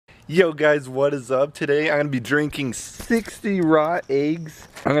Yo guys, what is up? Today I'm gonna be drinking 60 raw eggs.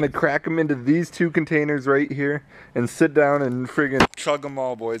 I'm gonna crack them into these two containers right here and sit down and friggin' chug them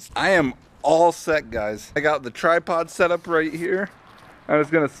all, boys. I am all set, guys. I got the tripod set up right here. I'm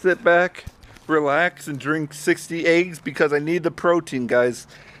just gonna sit back, relax, and drink 60 eggs because I need the protein, guys.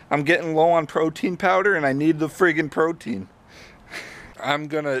 I'm getting low on protein powder and I need the friggin' protein. I'm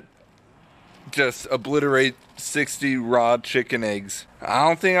gonna just obliterate 60 raw chicken eggs. I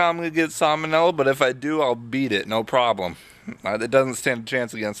don't think I'm gonna get salmonella, but if I do, I'll beat it, no problem. It doesn't stand a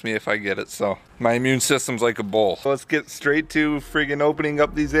chance against me if I get it, so my immune system's like a bull. So let's get straight to friggin' opening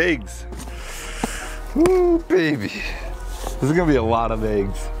up these eggs. Woo, baby. This is gonna be a lot of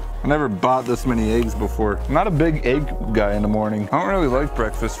eggs. I never bought this many eggs before. I'm not a big egg guy in the morning. I don't really like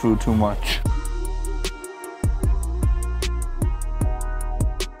breakfast food too much.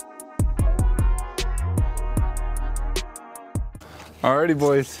 Alrighty,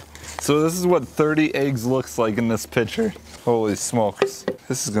 boys. So this is what 30 eggs looks like in this picture. Holy smokes.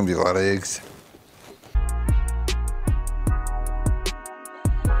 This is gonna be a lot of eggs.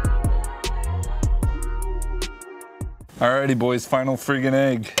 Alrighty, boys, final friggin'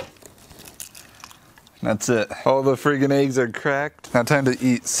 egg. That's it. All the friggin' eggs are cracked. Now time to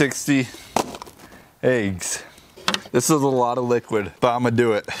eat 60 eggs. This is a lot of liquid, but I'm gonna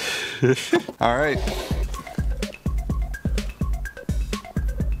do it. Alright.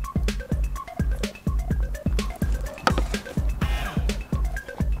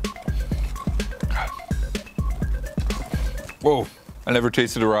 Whoa, I never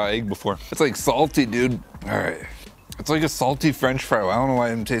tasted a raw egg before. It's like salty, dude. All right. It's like a salty French fry. I don't know why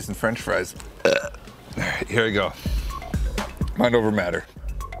I'm tasting French fries. All right, here we go. Mind over matter.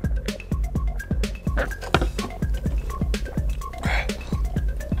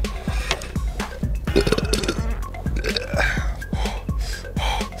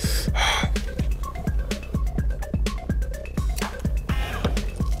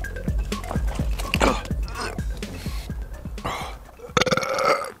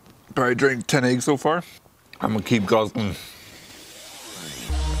 I drank 10 eggs so far. I'm gonna keep guzzling.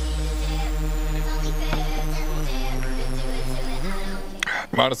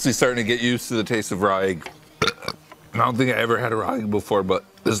 I'm honestly starting to get used to the taste of raw egg. I don't think I ever had a raw egg before, but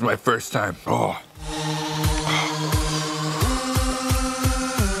this is my first time. Oh.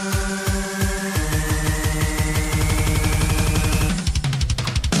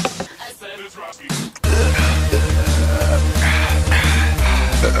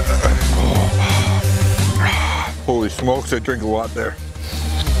 Holy smokes, I drink a lot there.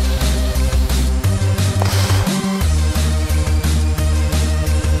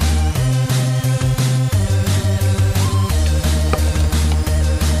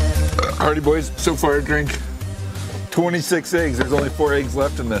 Alrighty, boys, so far I drank 26 eggs. There's only 4 eggs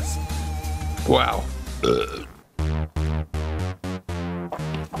left in this. Wow.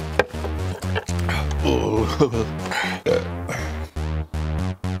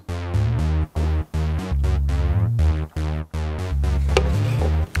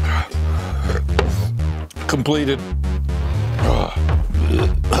 Completed.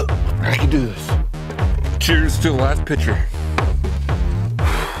 I can do this. Cheers to the last pitcher.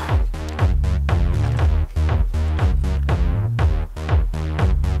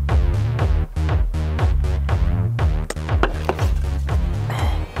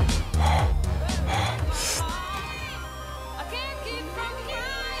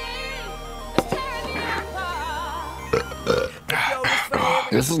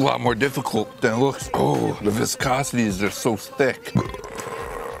 This is a lot more difficult than it looks. Oh, the viscosity is just so thick.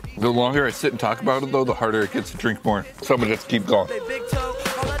 The longer I sit and talk about it though, the harder it gets to drink more. So I'm gonna just keep going.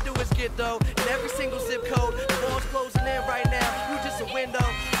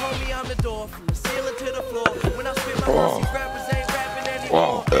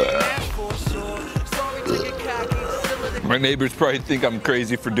 Oh. My neighbors probably think I'm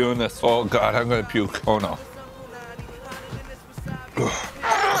crazy for doing this. Oh God, I'm gonna puke. Oh no.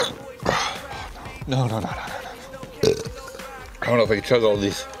 No. I don't know if I can chug all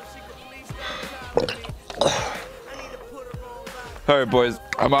these. All right, boys,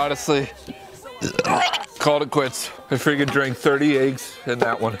 I'm honestly called it quits. I freaking drank 30 eggs in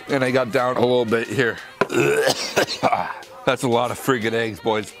that one, and I got down a little bit here. That's a lot of friggin' eggs,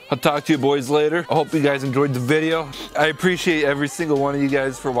 boys. I'll talk to you boys later. I hope you guys enjoyed the video. I appreciate every single one of you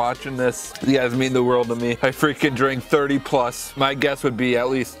guys for watching this. You guys mean the world to me. I freaking drank 30 plus. My guess would be at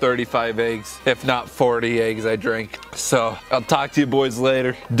least 35 eggs, if not 40 eggs I drank. So I'll talk to you boys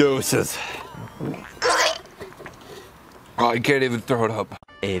later. Deuces. Oh, I can't even throw it up.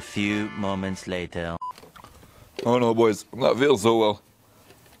 A few moments later. Oh no, boys, I'm not feeling so well.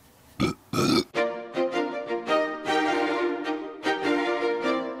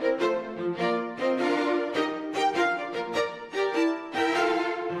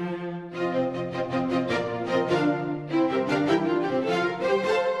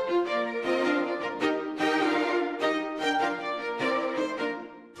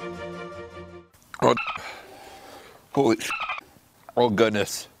 Holy oh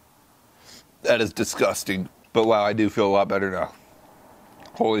goodness. That is disgusting. But wow, I do feel a lot better now.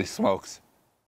 Holy smokes.